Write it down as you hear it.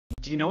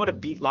Do you know what a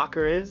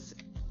BitLocker is?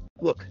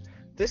 Look,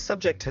 this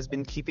subject has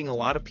been keeping a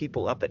lot of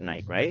people up at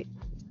night, right?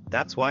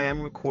 That's why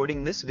I'm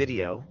recording this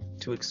video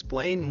to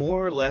explain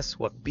more or less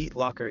what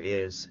BitLocker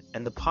is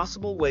and the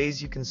possible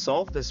ways you can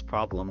solve this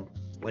problem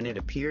when it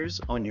appears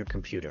on your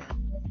computer.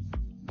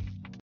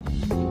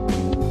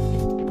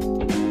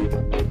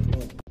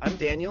 I'm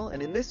Daniel,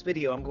 and in this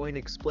video I'm going to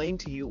explain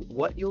to you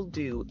what you'll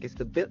do if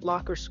the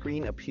BitLocker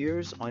screen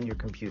appears on your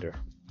computer.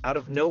 Out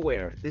of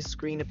nowhere, this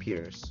screen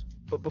appears.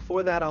 But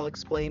before that, I'll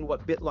explain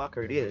what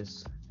BitLocker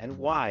is and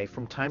why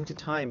from time to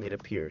time it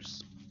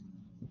appears.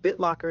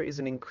 BitLocker is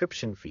an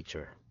encryption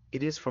feature.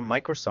 It is from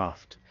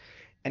Microsoft,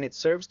 and it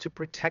serves to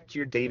protect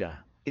your data.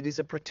 It is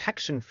a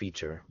protection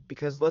feature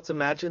because let's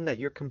imagine that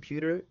your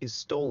computer is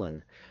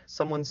stolen.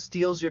 Someone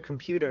steals your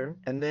computer,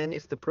 and then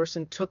if the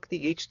person took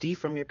the HD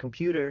from your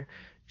computer,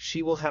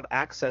 she will have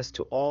access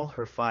to all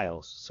her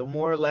files. So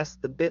more or less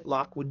the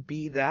BitLock would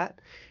be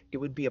that. It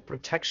would be a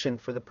protection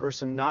for the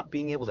person not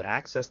being able to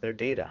access their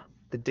data.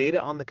 The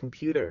data on the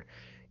computer,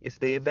 if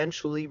they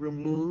eventually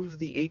remove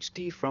the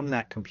HD from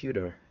that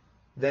computer,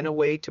 then a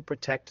way to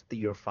protect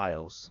your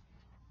files.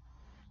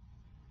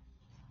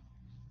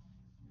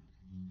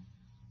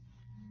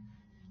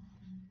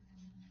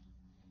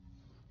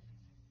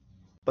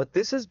 But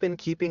this has been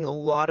keeping a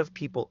lot of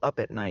people up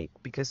at night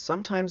because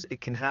sometimes it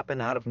can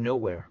happen out of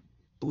nowhere.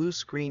 Blue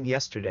screen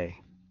yesterday.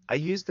 I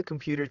used the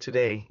computer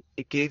today.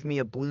 It gave me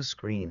a blue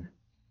screen.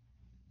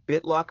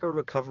 BITLOCKER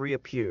Recovery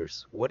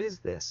appears. What is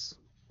this?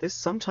 This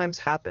sometimes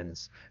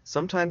happens.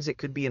 Sometimes it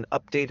could be an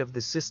update of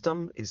the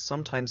system, is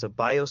sometimes a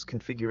BIOS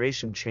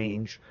configuration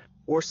change,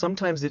 or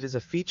sometimes it is a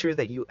feature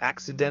that you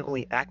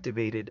accidentally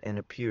activated and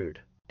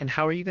appeared. And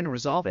how are you going to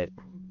resolve it?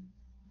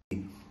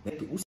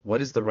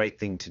 What is the right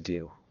thing to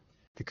do?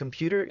 The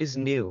computer is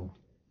new.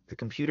 The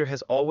computer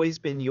has always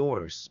been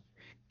yours.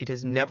 It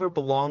has never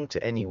belonged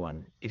to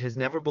anyone. It has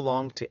never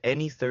belonged to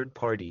any third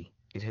party.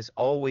 It has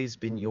always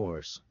been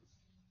yours.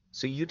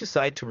 So you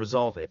decide to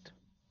resolve it.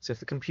 So if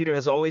the computer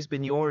has always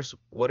been yours,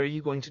 what are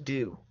you going to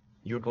do?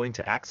 You're going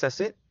to access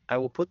it. I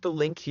will put the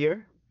link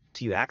here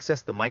to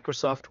access the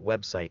Microsoft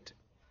website.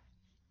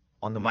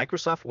 On the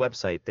Microsoft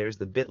website, there's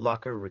the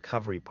BITLOCKER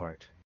Recovery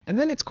part. And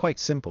then it's quite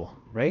simple,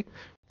 right?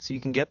 So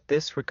you can get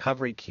this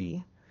recovery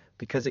key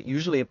because it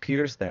usually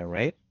appears there,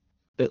 right?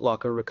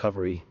 BITLOCKER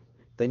Recovery.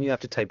 Then you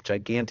have to type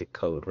gigantic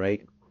code,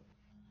 right?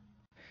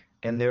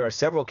 And there are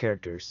several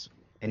characters.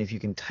 And if you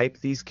can type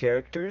these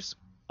characters,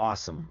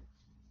 awesome.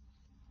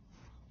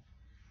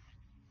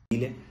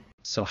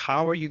 So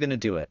how are you going to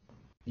do it?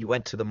 You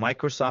went to the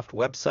Microsoft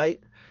website.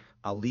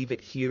 I'll leave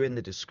it here in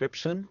the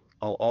description.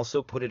 I'll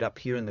also put it up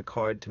here in the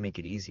card to make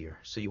it easier.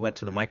 So you went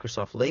to the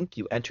Microsoft link,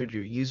 you entered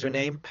your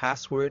username,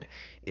 password.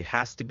 It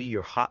has to be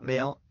your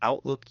Hotmail,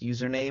 Outlook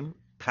username,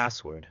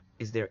 password.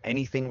 Is there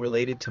anything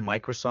related to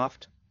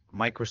Microsoft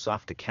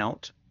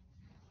account?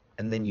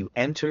 And then you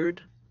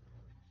entered,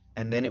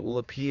 and then it will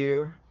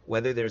appear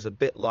whether there's a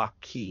BitLock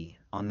key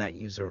on that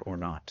user or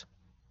not.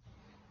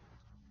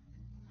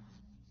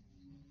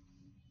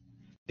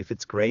 If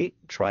it's great,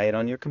 try it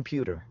on your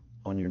computer,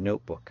 on your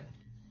notebook.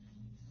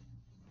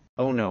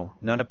 Oh no,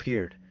 none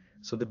appeared.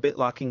 So the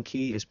BitLocking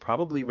key is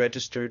probably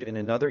registered in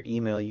another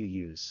email you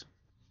use.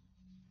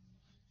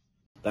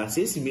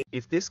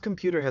 If this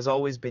computer has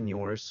always been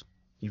yours,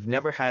 you've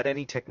never had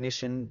any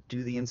technician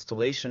do the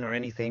installation or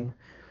anything,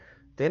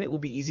 then it will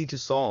be easy to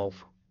solve.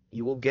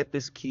 You will get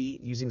this key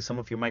using some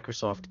of your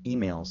Microsoft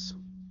emails.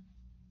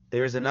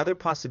 There is another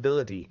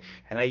possibility,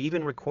 and I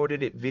even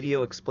recorded a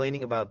video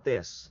explaining about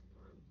this,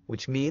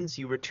 which means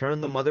you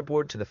return the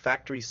motherboard to the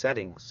factory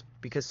settings,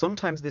 because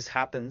sometimes this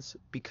happens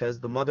because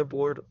the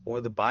motherboard or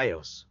the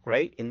BIOS,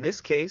 right? In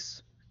this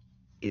case,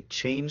 it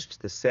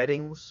changed the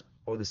settings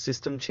or the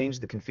system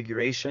changed the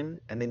configuration,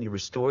 and then you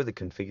restore the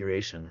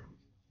configuration.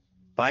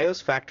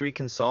 BIOS Factory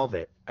can solve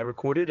it. I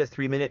recorded a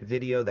 3-minute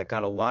video that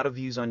got a lot of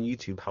views on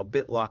YouTube how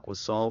BitLock was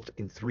solved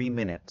in 3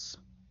 minutes.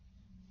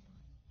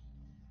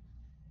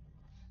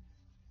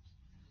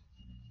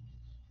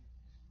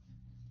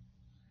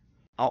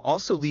 I'll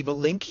also leave a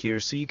link here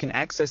so you can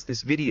access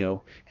this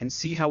video and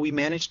see how we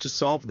managed to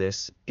solve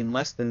this in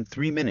less than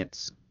 3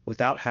 minutes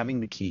without having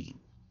the key.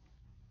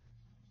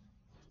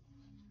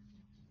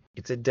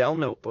 It's a Dell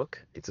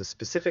notebook. It's a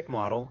specific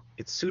model.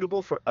 It's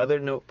suitable for other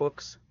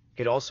notebooks.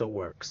 It also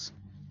works.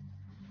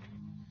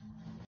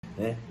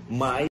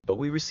 But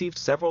we received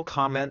several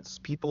comments,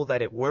 people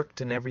that it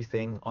worked and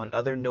everything on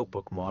other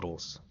notebook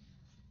models.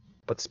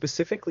 But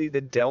specifically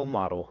the Dell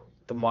model,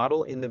 the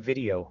model in the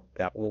video,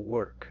 that will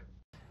work.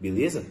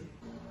 Beleza?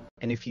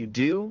 And if you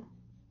do,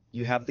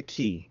 you have the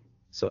key.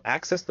 So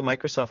access the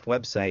Microsoft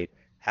website,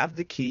 have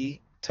the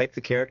key, type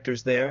the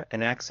characters there,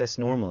 and access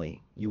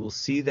normally. You will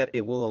see that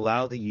it will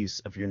allow the use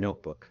of your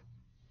notebook.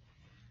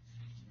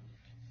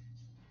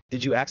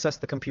 Did you access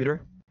the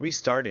computer?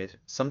 Restart it.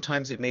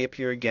 Sometimes it may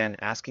appear again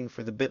asking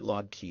for the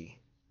BitLock key.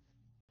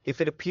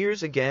 If it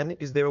appears again,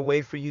 is there a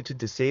way for you to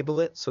disable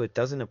it so it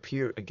doesn't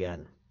appear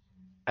again?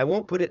 I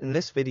won't put it in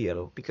this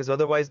video because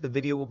otherwise the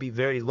video will be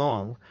very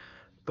long,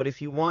 but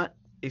if you want,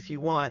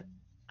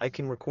 I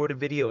can record a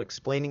video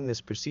explaining this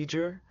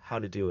procedure, how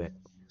to do it,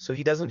 so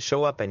he doesn't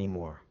show up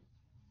anymore.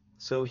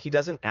 So he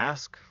doesn't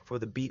ask for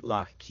the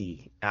BitLock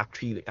key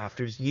after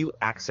you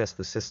access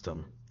the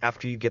system.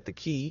 After you get the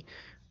key,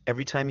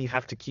 every time you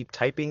have to keep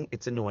typing,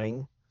 it's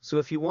annoying. So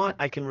if you want,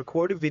 I can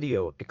record a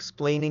video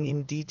explaining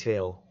in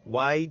detail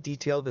why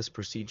detail this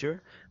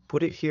procedure.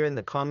 Put it here in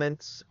the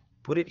comments.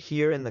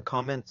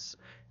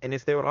 And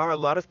if there are a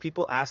lot of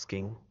people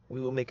asking,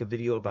 we will make a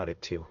video about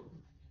it too.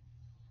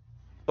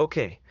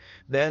 Okay,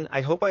 then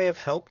I hope I have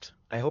helped.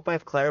 I hope I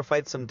have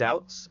clarified some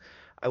doubts.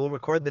 I will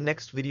record the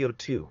next video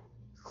too,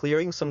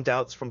 clearing some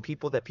doubts from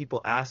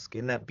people ask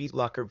in that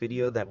BitLocker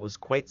video that was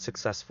quite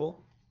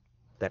successful,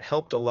 that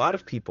helped a lot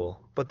of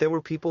people, but there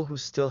were people who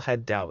still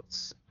had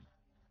doubts.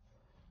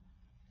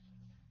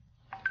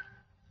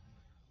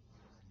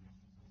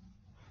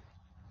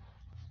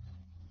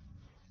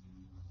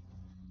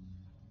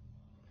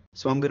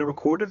 So I'm going to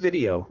record a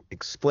video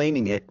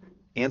explaining it,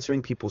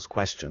 answering people's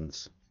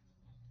questions.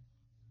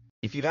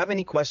 If you have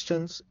any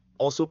questions,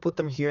 also put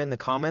them here in the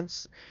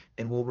comments,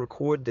 and we'll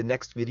record the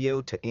next video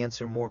to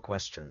answer more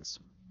questions.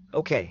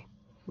 Okay,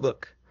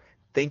 look,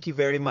 thank you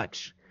very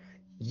much.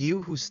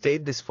 You who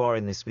stayed this far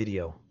in this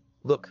video,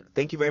 look,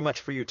 thank you very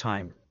much for your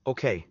time.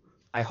 Okay,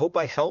 I hope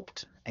I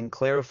helped and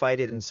clarified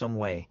it in some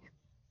way.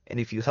 And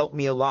if you helped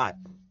me a lot,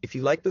 if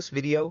you like this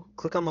video,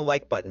 click on the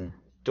like button.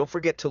 Don't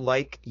forget to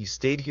like. You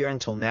stayed here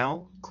until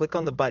now. Click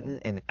on the button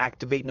and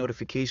activate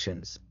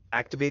notifications.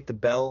 Activate the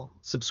bell.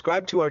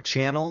 Subscribe to our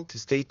channel to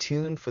stay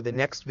tuned for the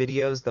next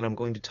videos that I'm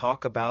going to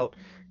talk about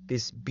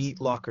this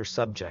BitLocker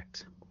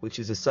subject, which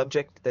is a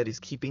subject that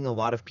is keeping a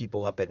lot of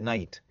people up at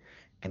night.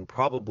 And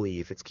probably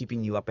if it's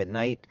keeping you up at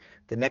night,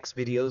 the next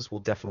videos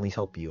will definitely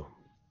help you.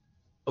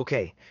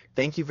 Okay,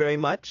 thank you very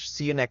much.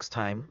 See you next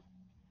time.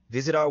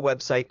 Visit our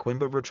website,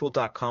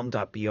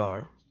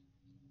 coimbavirtual.com.br.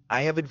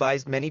 I have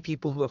advised many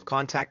people who have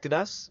contacted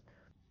us.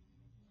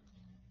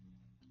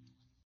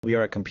 We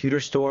are a computer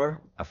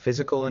store, a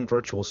physical and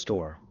virtual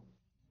store.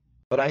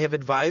 But I have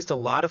advised a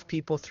lot of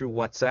people through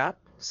WhatsApp,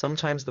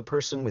 sometimes the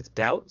person with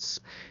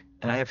doubts,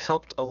 and I have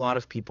helped a lot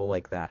of people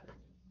like that.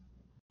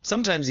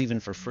 Sometimes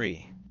even for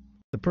free.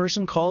 The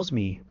person calls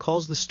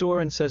the store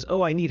and says,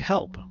 "Oh, I need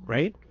help,"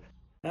 right?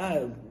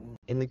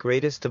 In the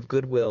greatest of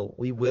goodwill,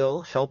 we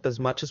will help as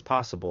much as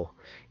possible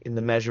in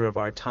the measure of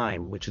our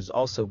time, which is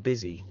also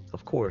busy,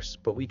 of course,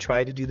 but we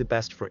try to do the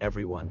best for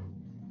everyone.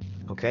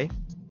 Okay?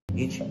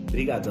 Gente,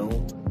 brigadão,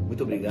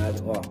 muito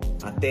obrigado, ó,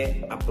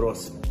 até a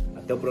próxima,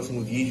 até o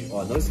próximo vídeo,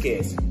 ó, não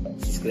esquece,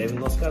 se inscreve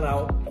no nosso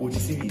canal, curte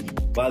esse vídeo,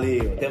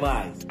 valeu, até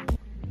mais!